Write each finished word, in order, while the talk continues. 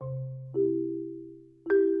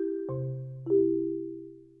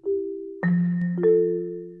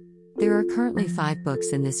currently 5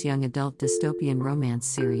 books in this young adult dystopian romance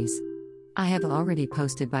series. I have already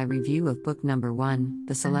posted my review of book number 1,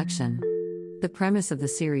 The Selection. The premise of the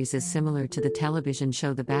series is similar to the television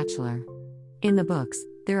show The Bachelor. In the books,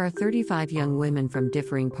 there are 35 young women from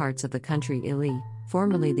differing parts of the country Italy,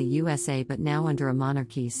 formerly the USA but now under a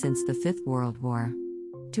monarchy since the Fifth World War.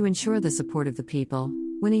 To ensure the support of the people,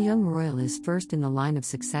 when a young royal is first in the line of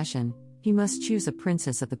succession, he must choose a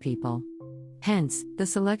princess of the people. Hence, The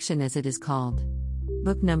Selection as it is called.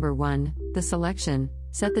 Book number 1, The Selection,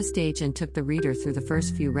 set the stage and took the reader through the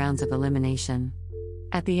first few rounds of elimination.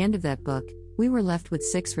 At the end of that book, we were left with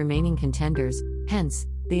 6 remaining contenders, hence,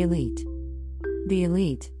 The Elite. The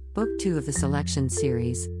Elite, Book 2 of the Selection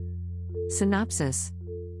series. Synopsis.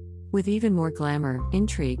 With even more glamour,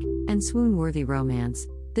 intrigue, and swoon-worthy romance,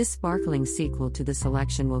 this sparkling sequel to The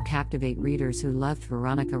Selection will captivate readers who loved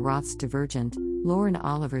Veronica Roth's Divergent, Lauren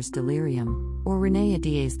Oliver's Delirium, or Renee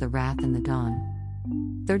Ahdieh's The Wrath and the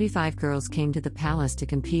Dawn. 35 girls came to the palace to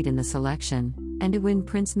compete in The Selection, and to win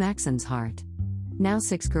Prince Maxen's heart. Now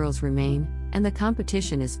 6 girls remain, and the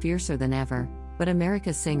competition is fiercer than ever, but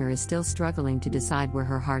America Singer is still struggling to decide where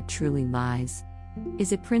her heart truly lies.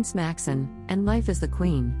 Is it Prince Maxen, and life as the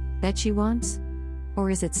queen, that she wants? Or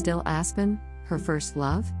is it still Aspen, her first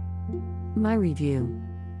love? My review.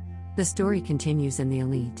 The story continues in The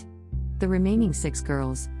Elite. The remaining 6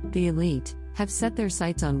 girls, The Elite, have set their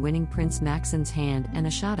sights on winning Prince Maxen's hand and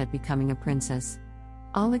a shot at becoming a princess.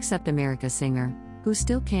 All except America Singer, who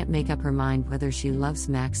still can't make up her mind whether she loves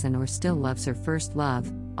Maxen or still loves her first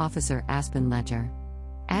love, Officer Aspen Ledger.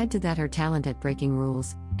 Add to that her talent at breaking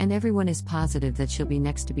rules, and everyone is positive that she'll be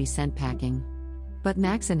next to be sent packing. But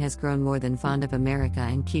Maxen has grown more than fond of America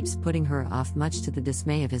and keeps putting her off, much to the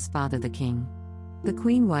dismay of his father the king. The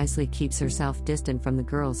queen wisely keeps herself distant from the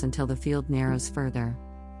girls until the field narrows further.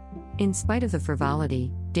 In spite of the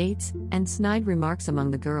frivolity, dates, and snide remarks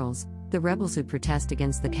among the girls, the rebels who protest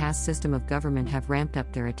against the caste system of government have ramped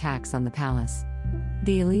up their attacks on the palace.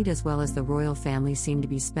 The elite as well as the royal family seem to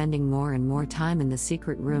be spending more and more time in the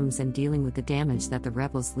secret rooms and dealing with the damage that the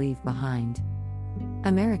rebels leave behind.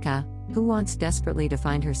 America, who wants desperately to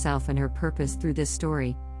find herself and her purpose through this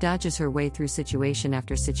story, dodges her way through situation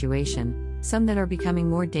after situation, some that are becoming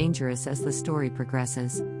more dangerous as the story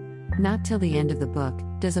progresses. Not till the end of the book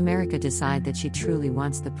does America decide that she truly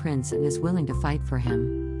wants the prince and is willing to fight for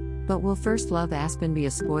him. But will First Love Aspen be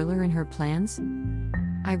a spoiler in her plans?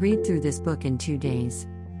 I read through this book in 2 days.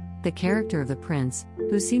 The character of the prince,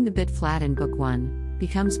 who seemed a bit flat in book 1,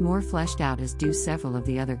 becomes more fleshed out as do several of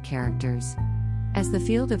the other characters. As the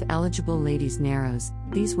field of eligible ladies narrows,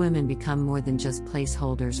 these women become more than just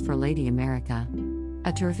placeholders for Lady America.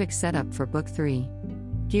 A terrific setup for Book 3.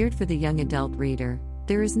 Geared for the young adult reader,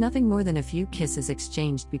 there is nothing more than a few kisses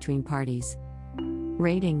exchanged between parties.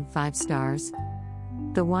 Rating 5 stars.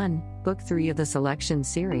 The 1, Book 3 of the Selection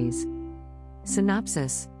series.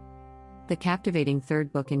 Synopsis. The captivating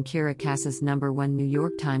third book in Kiera Cass's #1 New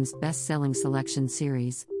York Times best-selling Selection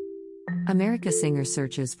series. America Singer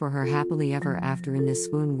searches for her happily ever after in this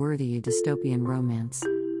swoon-worthy dystopian romance.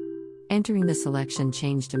 Entering The Selection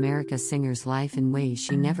changed America Singer's life in ways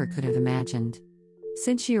she never could have imagined.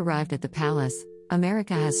 Since she arrived at the palace,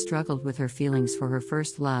 America has struggled with her feelings for her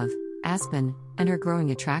first love, Aspen, and her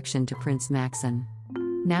growing attraction to Prince Maxen.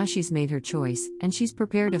 Now she's made her choice, and she's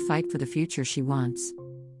prepared to fight for the future she wants.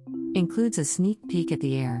 Includes a sneak peek at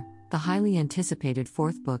The Heir, the highly anticipated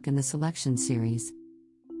 4th book in the Selection series.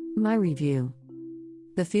 My review.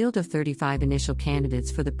 The field of 35 initial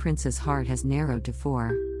candidates for the prince's heart has narrowed to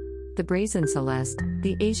 4. The brazen Celeste,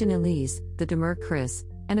 the Asian Elise, the demure Chris,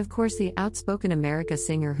 and of course the outspoken America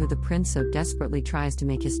Singer who the prince so desperately tries to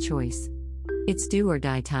make his choice. It's do or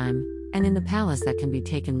die time, and in the palace that can be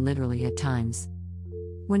taken literally at times.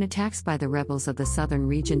 When attacks by the rebels of the southern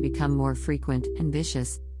region become more frequent and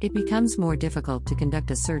vicious, it becomes more difficult to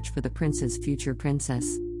conduct a search for the prince's future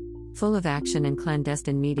princess. Full of action and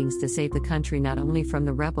clandestine meetings to save the country not only from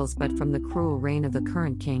the rebels but from the cruel reign of the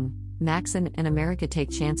current king, Maxen and America take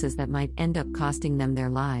chances that might end up costing them their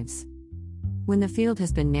lives. When the field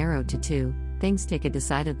has been narrowed to 2, things take a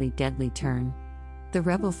decidedly deadly turn. The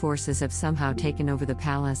rebel forces have somehow taken over the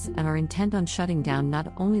palace and are intent on shutting down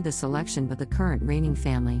not only the Selection but the current reigning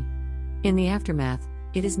family. In the aftermath,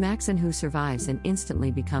 it is Maxen who survives and instantly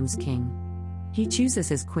becomes king. He chooses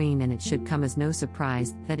his queen, and it should come as no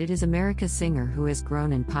surprise that it is America Singer who has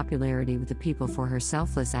grown in popularity with the people for her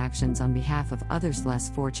selfless actions on behalf of others less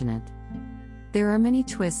fortunate. There are many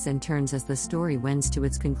twists and turns as the story wends to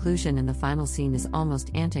its conclusion, and the final scene is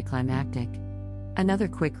almost anticlimactic. Another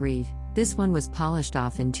quick read, this one was polished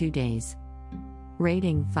off in 2 days.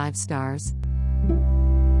 Rating 5 stars.